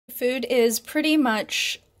Food is pretty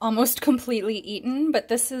much almost completely eaten, but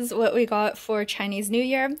this is what we got for Chinese New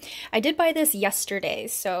Year. I did buy this yesterday,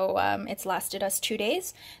 so it's lasted us 2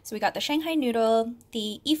 days. So we got the Shanghai noodle,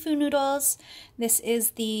 the Ifu noodles, this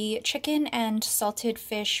is the chicken and salted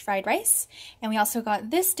fish fried rice, and we also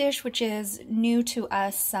got this dish, which is new to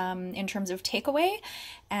us in terms of takeaway,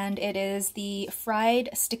 and it is the fried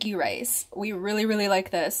sticky rice. We really, really like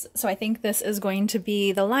this, so I think this is going to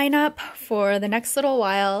be the lineup for the next little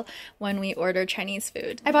while when we order Chinese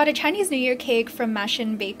food. I bought a Chinese New Year cake from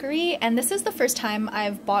Mashion Bakery, and this is the first time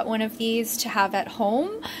I've bought one of these to have at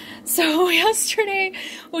home. So yesterday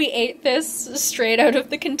we ate this straight out of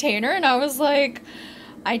the container, and I was like,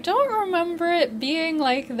 I don't remember it being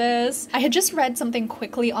like this. I had just read something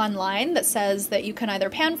quickly online that says that you can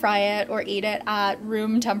either pan fry it or eat it at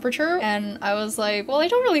room temperature, and I was like, well, I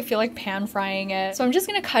don't really feel like pan frying it, so I'm just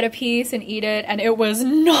gonna cut a piece and eat it, and it was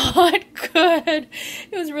not good.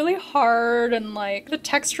 It was really hard, and like the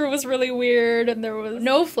texture was really weird, and there was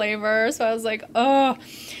no flavor, so I was like, oh.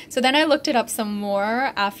 So then I looked it up some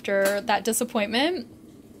more after that disappointment,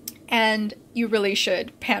 and you really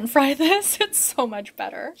should pan fry this. It's so much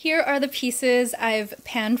better. Here are the pieces I've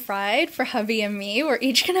pan fried for hubby and me. We're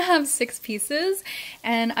each gonna have 6 pieces,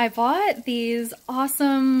 and I bought these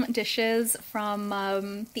awesome dishes from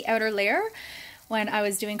the Outer Layer when I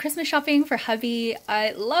was doing Christmas shopping for hubby.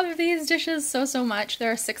 I love these dishes so, so much.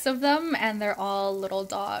 There are 6 of them, and they're all little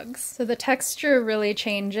dogs. So the texture really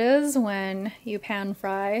changes when you pan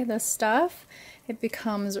fry this stuff. It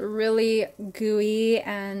becomes really gooey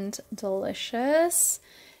and delicious,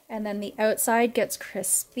 and then the outside gets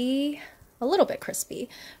crispy, a little bit crispy,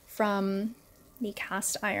 from the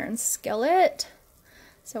cast iron skillet.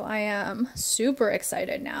 So I am super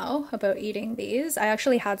excited now about eating these. I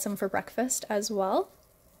actually had some for breakfast as well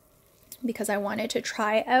because I wanted to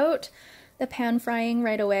try out the pan frying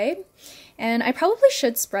right away. And I probably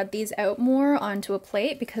should spread these out more onto a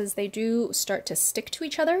plate because they do start to stick to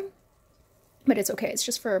each other. But it's okay, it's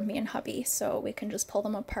just for me and hubby, so we can just pull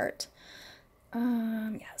them apart.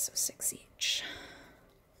 Yeah, so 6 each.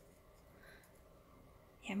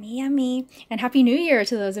 Yummy, yummy. And Happy New Year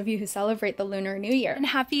to those of you who celebrate the Lunar New Year. And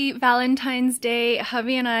happy Valentine's Day.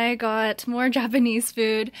 Hubby and I got more Japanese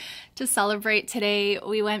food to celebrate today.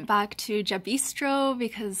 We went back to Jabistro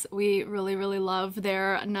because we really, really love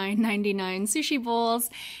their $9.99 sushi bowls.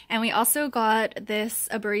 And we also got this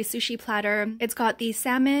aburi sushi platter. It's got the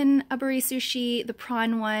salmon aburi sushi, the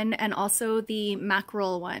prawn one, and also the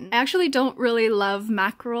mackerel one. I actually don't really love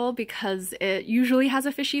mackerel because it usually has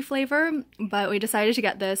a fishy flavor, but we decided to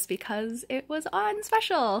get this because it was on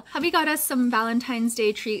special. Hubby got us some Valentine's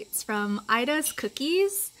Day treats from Ida's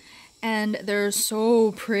Cookies, and they're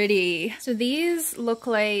so pretty. So these look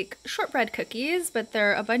like shortbread cookies, but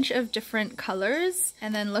they're a bunch of different colors.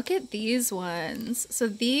 And then look at these ones. So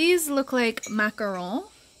these look like macaron,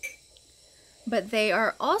 but they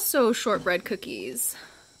are also shortbread cookies.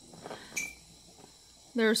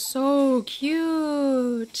 They're so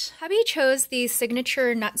cute. Hubby chose the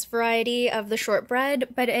signature nuts variety of the shortbread,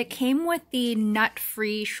 but it came with the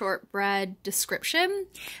nut-free shortbread description.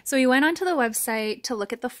 So we went onto the website to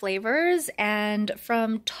look at the flavors, and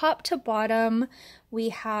from top to bottom, we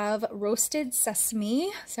have roasted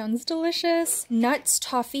sesame, sounds delicious, nuts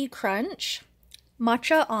toffee crunch,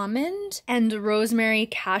 matcha almond, and rosemary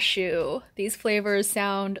cashew. These flavors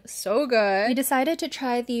sound so good. We decided to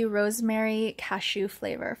try the rosemary cashew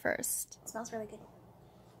flavor first. It smells really good.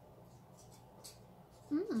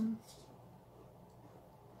 Mmm.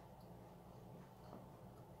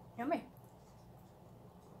 Yummy.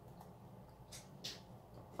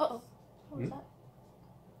 Uh-oh. What was that?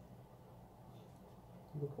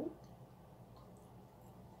 Cool.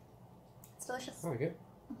 It's delicious. I like it.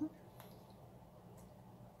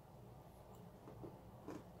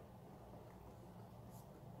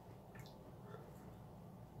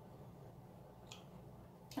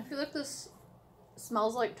 I feel like this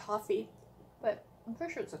smells like toffee, but I'm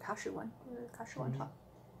pretty sure it's a cashew one. There's a cashew on top.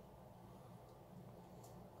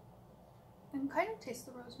 I can kind of taste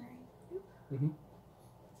the rosemary.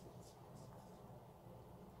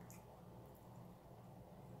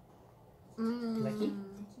 Lucky?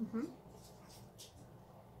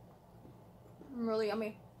 Really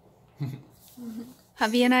yummy.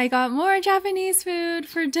 Hubby and I got more Japanese food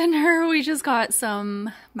for dinner. We just got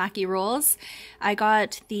some maki rolls. I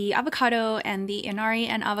got the avocado and the inari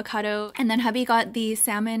and avocado, and then hubby got the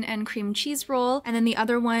salmon and cream cheese roll, and then the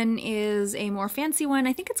other one is a more fancy one.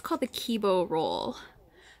 I think it's called the kibo roll.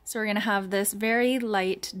 So we're gonna have this very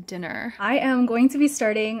light dinner. I am going to be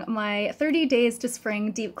starting my 30 days to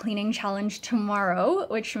spring deep cleaning challenge tomorrow,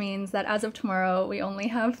 which means that as of tomorrow, we only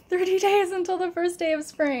have 30 days until the first day of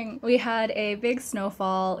spring. We had a big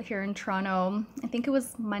snowfall here in Toronto. I think it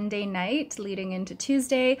was Monday night leading into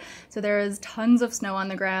Tuesday. So there is tons of snow on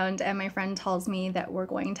the ground, and my friend tells me that we're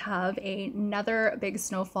going to have another big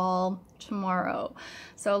snowfall tomorrow.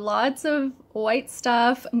 So lots of white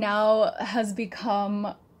stuff now has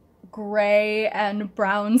become gray and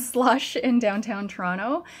brown slush in downtown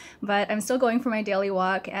Toronto, but I'm still going for my daily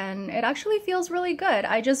walk and it actually feels really good.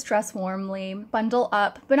 I just dress warmly, bundle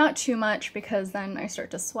up, but not too much because then I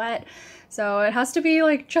start to sweat. So it has to be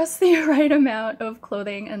like just the right amount of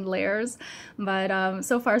clothing and layers, but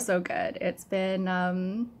so far so good. It's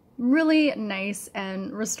been really nice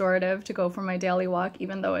and restorative to go for my daily walk,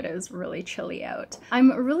 even though it is really chilly out.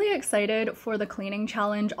 I'm really excited for the cleaning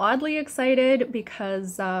challenge, oddly excited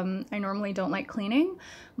because I normally don't like cleaning,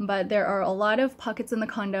 but there are a lot of pockets in the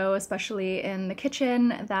condo, especially in the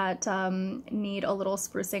kitchen, that need a little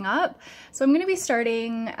sprucing up. So I'm going to be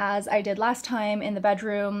starting as I did last time in the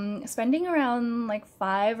bedroom, spending around like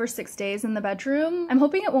 5 or 6 days in the bedroom. I'm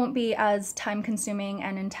hoping it won't be as time consuming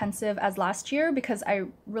and intensive as last year because I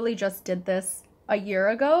really just did this a year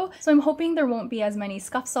ago. So I'm hoping there won't be as many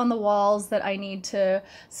scuffs on the walls that I need to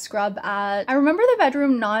scrub at. I remember the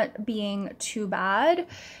bedroom not being too bad.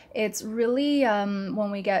 It's really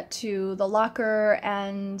when we get to the locker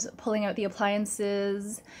and pulling out the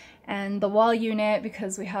appliances and the wall unit,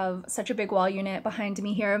 because we have such a big wall unit behind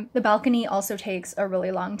me here. The balcony also takes a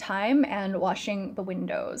really long time, and washing the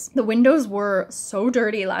windows. The windows were so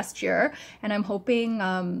dirty last year, and I'm hoping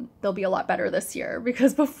they'll be a lot better this year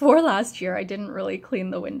because before last year I didn't really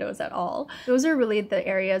clean the windows at all. Those are really the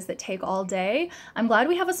areas that take all day. I'm glad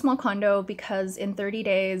we have a small condo because in 30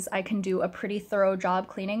 days I can do a pretty thorough job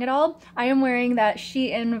cleaning it all. I am wearing that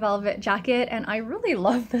Shein velvet jacket and I really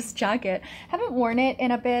love this jacket. Haven't worn it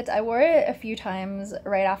in a bit. I wore it a few times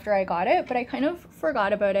right after I got it, but I kind of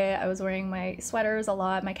forgot about it. I was wearing my sweaters a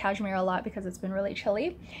lot, my cashmere a lot because it's been really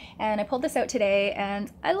chilly. And I pulled this out today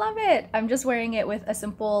and I love it. I'm just wearing it with a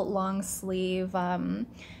simple long sleeve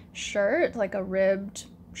shirt, like a ribbed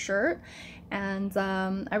shirt. And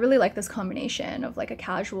I really like this combination of like a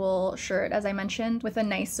casual shirt, as I mentioned, with a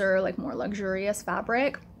nicer, like more luxurious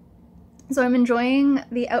fabric. So I'm enjoying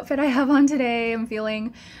the outfit I have on today. I'm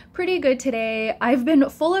feeling pretty good today. I've been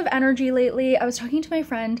full of energy lately. I was talking to my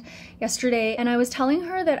friend yesterday and I was telling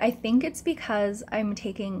her that I think it's because I'm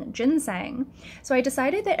taking ginseng. So I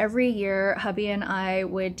decided that every year hubby and I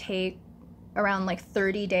would take around like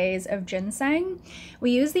 30 days of ginseng.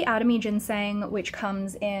 We use the Atomy ginseng, which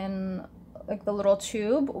comes in like the little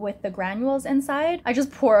tube with the granules inside. I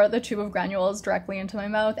just pour the tube of granules directly into my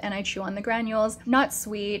mouth and I chew on the granules. Not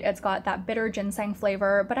sweet, it's got that bitter ginseng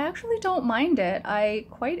flavor, but I actually don't mind it. I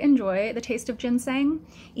quite enjoy the taste of ginseng,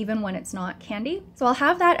 even when it's not candy. So I'll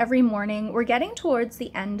have that every morning. We're getting towards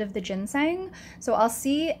the end of the ginseng, so I'll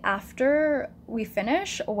see after we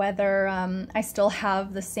finish whether I still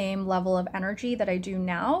have the same level of energy that I do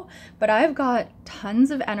now, but I've got tons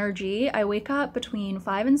of energy. I wake up between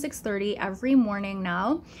 5 and 6:30 every morning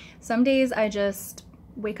now. Some days I just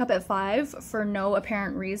wake up at 5 for no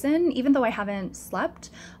apparent reason, even though I haven't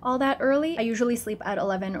slept all that early. I usually sleep at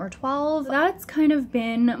 11 or 12. That's kind of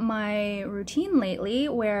been my routine lately,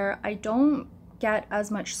 where I don't get as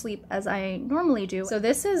much sleep as I normally do. So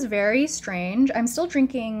this is very strange. I'm still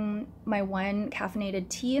drinking my 1 caffeinated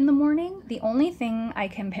tea in the morning. The only thing I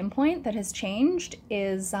can pinpoint that has changed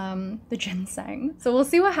is the ginseng. So we'll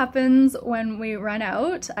see what happens when we run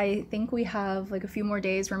out. I think we have like a few more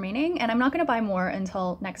days remaining, and I'm not gonna buy more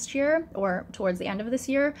until next year or towards the end of this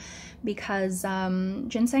year because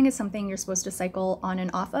ginseng is something you're supposed to cycle on and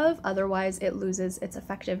off of, otherwise it loses its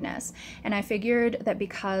effectiveness. And I figured that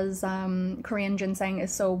because Korean ginseng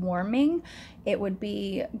is so warming, it would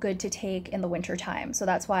be good to take in the winter time. So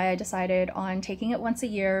that's why I decided on taking it once a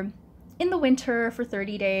year in the winter for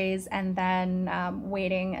 30 days and then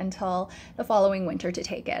waiting until the following winter to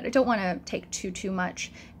take it. I don't want to take too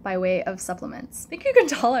much by way of supplements. I think you can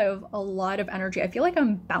tell I have a lot of energy. I feel like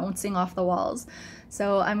I'm bouncing off the walls.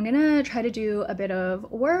 So I'm gonna try to do a bit of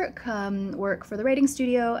work for the writing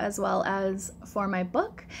studio as well as for my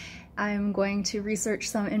book. I'm going to research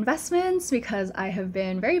some investments because I have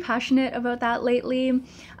been very passionate about that lately.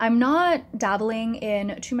 I'm not dabbling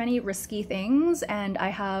in too many risky things, and I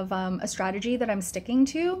have a strategy that I'm sticking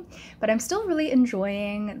to, but I'm still really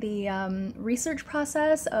enjoying the research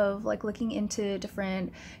process of like looking into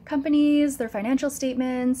different companies, their financial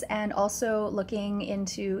statements, and also looking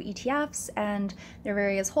into ETFs and their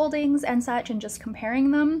various holdings and such, and just comparing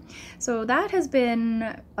them. So that has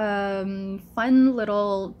been a fun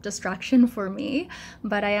little distraction for me,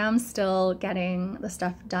 but I am still getting the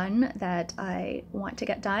stuff done that I want to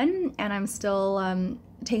get done, and I'm still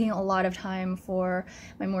taking a lot of time for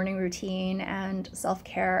my morning routine and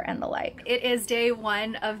self-care and the like. It is day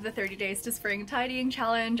one of the 30 Days to Spring Tidying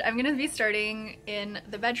Challenge. I'm gonna be starting in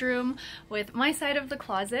the bedroom with my side of the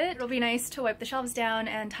closet. It'll be nice to wipe the shelves down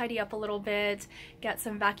and tidy up a little bit, get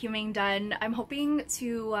some vacuuming done. I'm hoping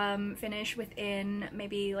to finish within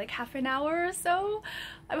maybe like half an hour or so.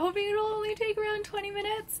 I'm hoping it'll only take around 20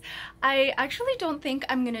 minutes. I actually don't think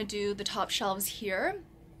I'm gonna do the top shelves here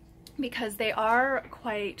because they are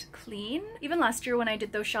quite clean. Even last year when I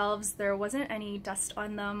did those shelves, there wasn't any dust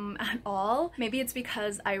on them at all. Maybe it's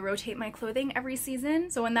because I rotate my clothing every season.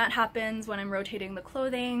 So when that happens, when I'm rotating the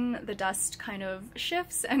clothing, the dust kind of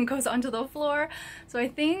shifts and goes onto the floor. So I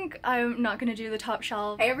think I'm not gonna do the top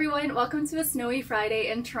shelf. Hey everyone, welcome to a snowy Friday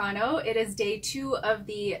in Toronto. It is day 2 of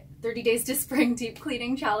the 30 Days to Spring Deep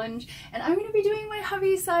Cleaning Challenge, and I'm gonna be doing my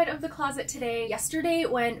hubby side of the closet today. Yesterday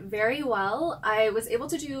went very well. I was able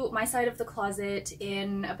to do my side of the closet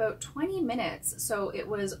in about 20 minutes, so it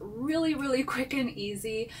was really quick and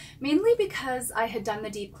easy, mainly because I had done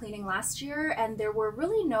the deep cleaning last year and there were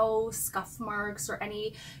really no scuff marks or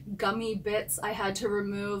any gummy bits I had to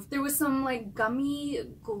remove. There was some like gummy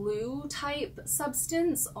glue type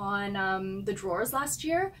substance on the drawers last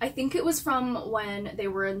year. I think it was from when they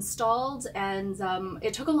were installed, and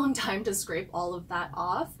it took a long time to scrape all of that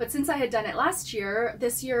off. But since I had done it last year,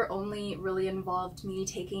 this year only really involved me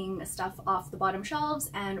taking stuff off the bottom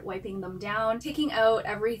shelves and wiping them down, taking out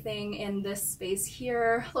everything in this space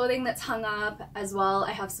here, clothing that's hung up as well.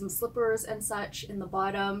 I have some slippers and such in the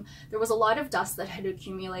bottom. There was a lot of dust that had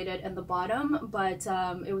accumulated in the bottom, but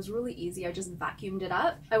it was really easy. I just vacuumed it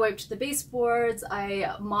up. I wiped the baseboards,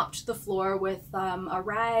 I mopped the floor with a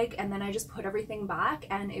rag, and then I just put everything back,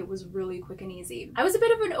 and it was really quick and easy. I was a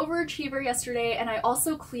bit of an overachiever yesterday, and I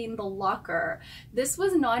also cleaned the locker. This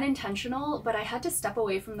was non-intentional, but I had to step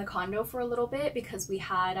away from the condo for a little bit because we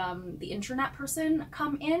had the internet person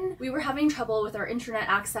come in. We were having trouble with our internet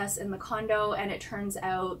access in the condo, and it turns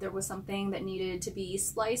out there was something that needed to be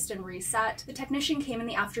spliced and reset. The technician came in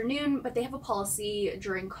the afternoon, but they have a policy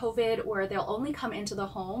during COVID where they'll only come into the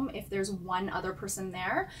home if there's one other person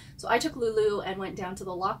there. So I took Lulu and went down to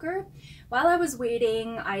the locker. While I was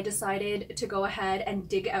waiting, I decided to go ahead and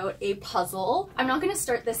dig out a puzzle. I'm not going to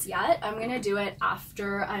start this yet. I'm going to do it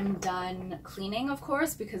after I'm done cleaning, of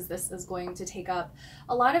course, because this is going to take up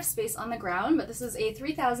a lot of space on the ground. But this is a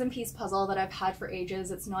 3,000 piece puzzle that I've had for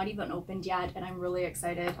ages. It's not even opened yet, and I'm really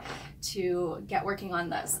excited to get working on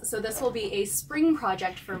this. So this will be a spring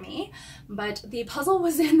project for me, but the puzzle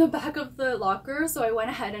was in the back of the locker, so I went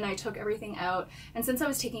ahead and I took everything out. And since I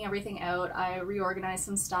was taking everything out, I reorganized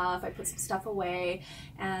some stuff, I put some stuff away,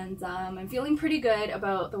 and I'm feeling pretty good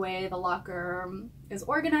about the way the locker is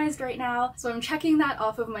organized right now. So I'm checking that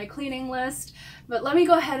off of my cleaning list, but let me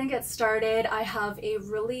go ahead and get started. I have a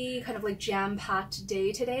really kind of like jam-packed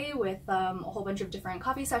day today with a whole bunch of different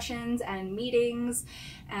coffee sessions and meetings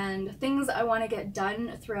and things I want to get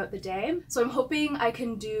done throughout the day. So I'm hoping I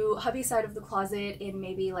can do hubby side of the closet in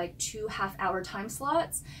maybe like 2 half-hour time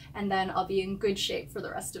slots, and then I'll be in good shape for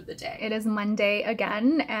the rest of the day. It is Monday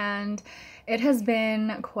again, and it has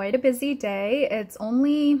been quite a busy day. It's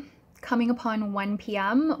only coming upon 1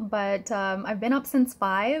 p.m., but I've been up since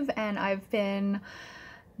 5 and I've been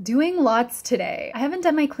doing lots today. I haven't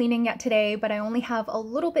done my cleaning yet today, but I only have a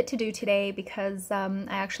little bit to do today because I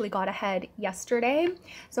actually got ahead yesterday.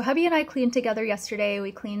 So hubby and I cleaned together yesterday.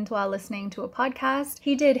 We cleaned while listening to a podcast.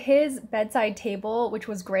 He did his bedside table, which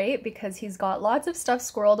was great because he's got lots of stuff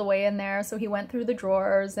squirreled away in there. So he went through the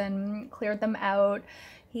drawers and cleared them out.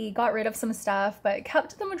 He got rid of some stuff, but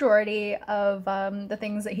kept the majority of the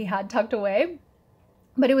things that he had tucked away.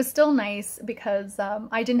 But it was still nice because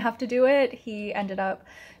I didn't have to do it. He ended up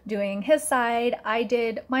doing his side. I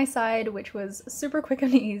did my side, which was super quick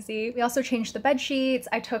and easy. We also changed the bed sheets.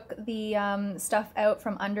 I took the stuff out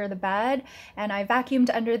from under the bed and I vacuumed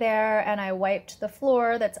under there, and I wiped the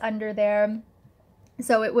floor that's under there.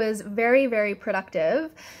 So it was very, very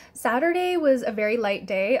productive. Saturday was a very light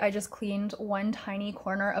day. I just cleaned one tiny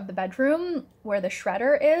corner of the bedroom where the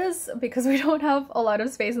shredder is because we don't have a lot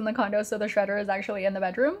of space in the condo, so the shredder is actually in the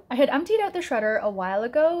bedroom. I had emptied out the shredder a while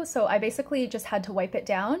ago, so I basically just had to wipe it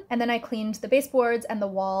down. And then I cleaned the baseboards and the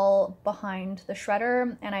wall behind the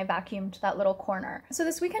shredder, and I vacuumed that little corner. So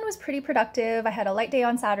this weekend was pretty productive. I had a light day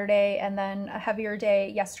on Saturday and then a heavier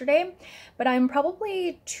day yesterday, but I'm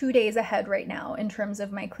probably 2 days ahead right now in terms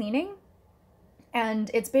of my cleaning.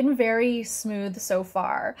 And it's been very smooth so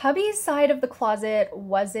far. Hubby's side of the closet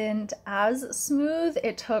wasn't as smooth.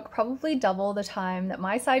 It took probably double the time that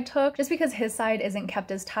my side took, just because his side isn't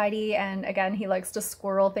kept as tidy, and again, he likes to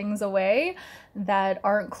squirrel things away that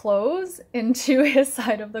aren't clothes into his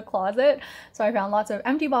side of the closet. So I found lots of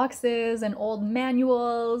empty boxes and old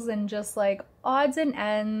manuals and just like odds and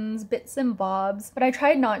ends, bits and bobs. But I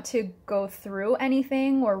tried not to go through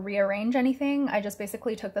anything or rearrange anything. I just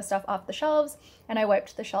basically took the stuff off the shelves and I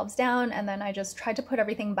wiped the shelves down, and then I just tried to put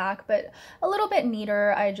everything back, but a little bit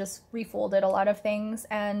neater. I just refolded a lot of things,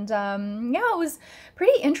 and yeah, it was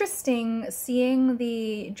pretty interesting seeing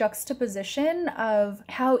the juxtaposition of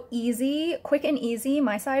how easy, quick and easy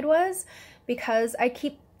my side was, because I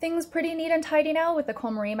keep things pretty neat and tidy now with the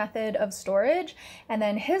KonMari method of storage, and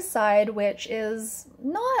then his side, which is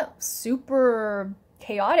not super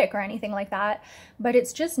chaotic or anything like that, but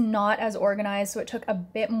it's just not as organized, so it took a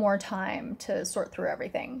bit more time to sort through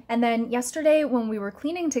everything. And then yesterday when we were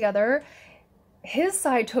cleaning together, his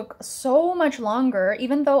side took so much longer,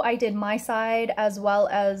 even though I did my side as well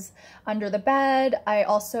as under the bed. I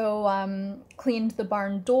also cleaned the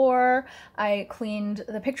barn door, I cleaned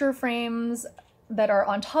the picture frames that are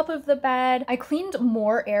on top of the bed. I cleaned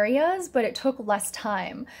more areas, but it took less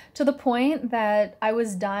time, to the point that I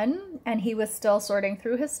was done and he was still sorting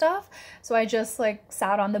through his stuff. So I just like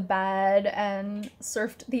sat on the bed and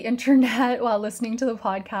surfed the internet while listening to the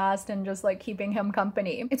podcast and just like keeping him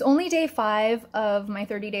company. It's only day 5 of my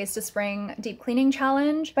 30 days to spring deep cleaning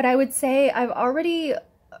challenge, but I would say I've already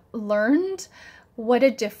learned what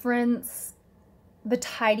a difference the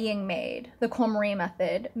tidying made, the KonMari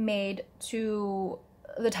method made to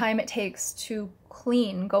the time it takes to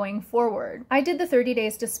clean going forward. I did the 30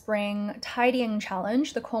 days to spring tidying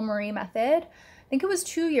challenge, the KonMari method. I think it was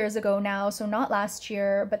 2 years ago now, so not last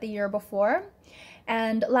year, but the year before.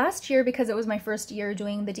 And last year, because it was my first year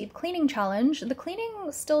doing the deep cleaning challenge, the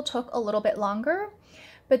cleaning still took a little bit longer.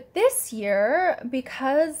 But this year,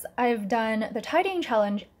 because I've done the tidying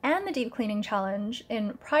challenge and the deep cleaning challenge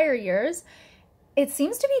in prior years, it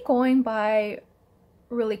seems to be going by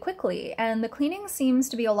really quickly, and the cleaning seems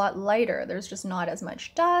to be a lot lighter. There's just not as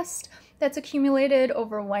much dust that's accumulated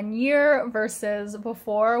over 1 year versus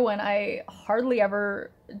before, when I hardly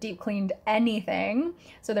ever deep cleaned anything.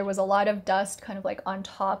 So there was a lot of dust kind of like on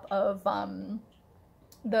top of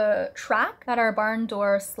the track that our barn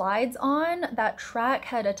door slides on. That track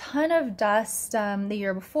had a ton of dust the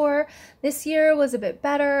year before. This year was a bit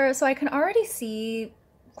better, so I can already see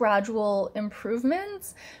gradual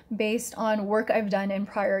improvements based on work I've done in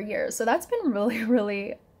prior years. So that's been really,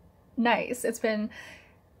 really nice. It's been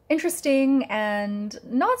interesting and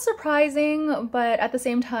not surprising, but at the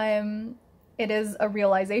same time, it is a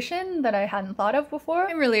realization that I hadn't thought of before.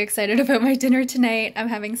 I'm really excited about my dinner tonight. I'm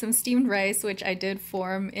having some steamed rice, which I did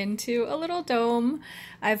form into a little dome.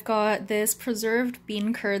 I've got this preserved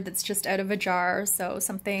bean curd that's just out of a jar, so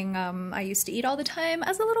something I used to eat all the time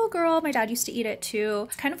as a little girl. My dad used to eat it too.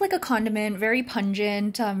 It's kind of like a condiment, very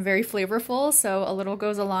pungent, very flavorful, so a little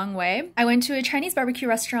goes a long way. I went to a Chinese barbecue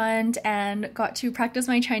restaurant and got to practice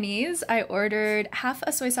my Chinese. I ordered half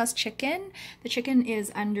a soy sauce chicken. The chicken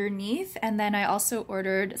is underneath, and then I also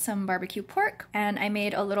ordered some barbecue pork, and I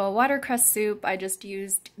made a little watercress soup. I just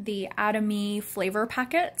used the Atomy flavor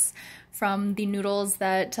packets from the noodles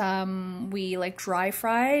that we like dry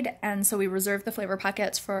fried, and so we reserved the flavor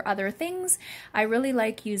packets for other things. I really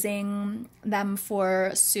like using them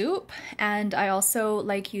for soup, and I also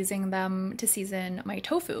like using them to season my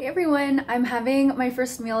tofu. Hey everyone, I'm having my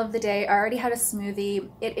first meal of the day. I already had a smoothie.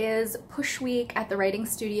 It is push week at the writing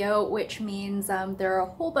studio, which means there are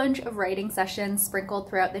a whole bunch of writing sessions sprinkled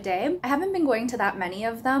throughout the day. I haven't been going to that many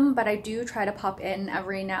of them, but I do try to pop in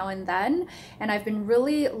every now and then, and I've been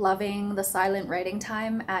really loving the silent writing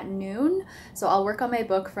time at noon. So I'll work on my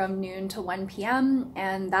book from noon to 1 p.m.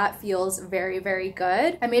 and that feels very, very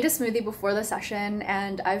good. I made a smoothie before the session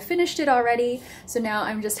and I've finished it already. So now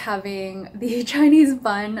I'm just having the Chinese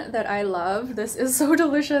bun that I love. This is so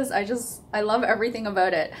delicious. I love everything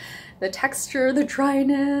about it. The texture, the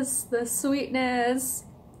dryness, the sweetness.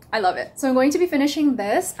 I love it. So I'm going to be finishing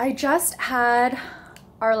this. I just had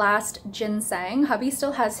our last ginseng. Hubby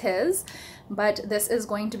still has his, but this is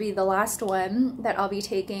going to be the last one that I'll be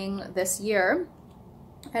taking this year.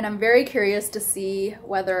 And I'm very curious to see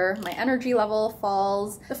whether my energy level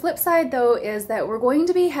falls. The flip side though is that we're going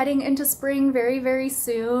to be heading into spring very, very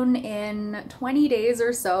soon, in 20 days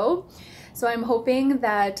or so. So I'm hoping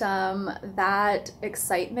that that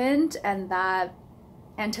excitement and that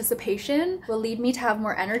anticipation will lead me to have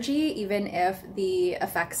more energy, even if the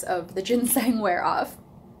effects of the ginseng wear off.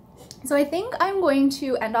 So I think I'm going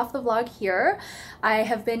to end off the vlog here. I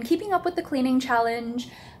have been keeping up with the cleaning challenge.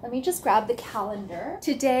 Let me just grab the calendar.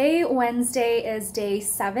 Today, Wednesday, is day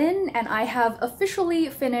 7, and I have officially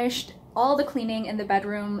finished all the cleaning in the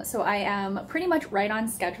bedroom, so I am pretty much right on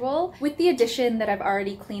schedule, with the addition that I've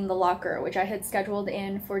already cleaned the locker, which I had scheduled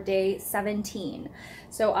in for day 17.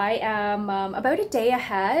 So I am about a day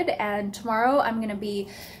ahead, and tomorrow I'm gonna be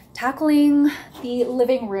tackling the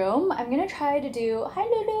living room. I'm gonna try to do, hi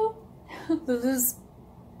Lulu. Lulu's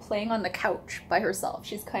playing on the couch by herself.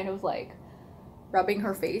 She's kind of like rubbing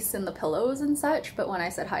her face in the pillows and such, but when I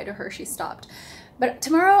said hi to her, she stopped. But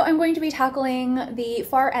tomorrow I'm going to be tackling the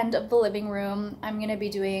far end of the living room. I'm going to be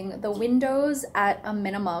doing the windows at a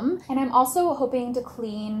minimum, and I'm also hoping to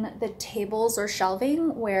clean the tables or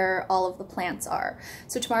shelving where all of the plants are.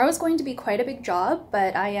 So tomorrow is going to be quite a big job,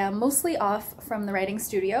 but I am mostly off from the writing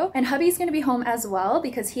studio, and hubby's going to be home as well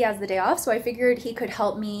because he has the day off, so I figured he could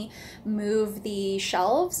help me move the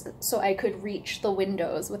shelves so I could reach the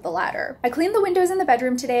windows with the ladder. I cleaned the windows in the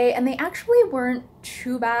bedroom today, and they actually weren't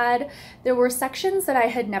too bad. There were sections that I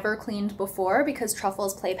had never cleaned before because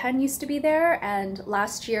Truffle's playpen used to be there, and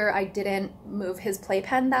last year I didn't move his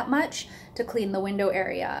playpen that much to clean the window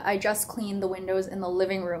area. I just cleaned the windows in the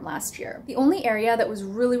living room last year. The only area that was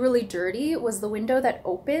really, really dirty was the window that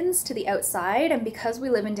opens to the outside, and because we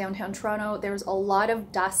live in downtown Toronto, there's a lot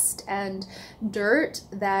of dust and dirt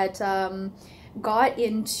that got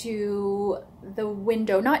into the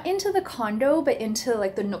window, not into the condo, but into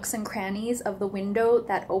like the nooks and crannies of the window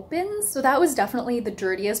that opens. So that was definitely the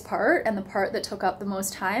dirtiest part and the part that took up the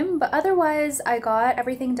most time, but otherwise I got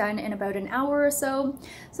everything done in about an hour or so,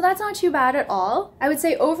 so that's not too bad at all. I would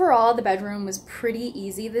say overall the bedroom was pretty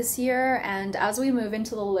easy this year, and as we move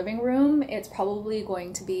into the living room, it's probably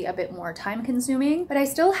going to be a bit more time consuming, but I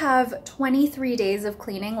still have 23 days of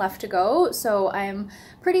cleaning left to go, so I'm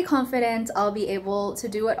pretty confident I'll be able to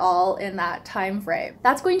do it all in that time frame.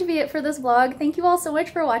 That's going to be it for this vlog. Thank you all so much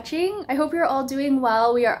for watching. I hope you're all doing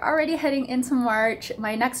well. We are already heading into March.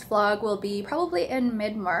 My next vlog will be probably in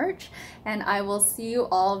mid-March, and I will see you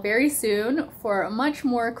all very soon for much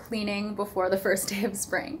more cleaning before the first day of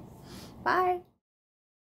spring. Bye!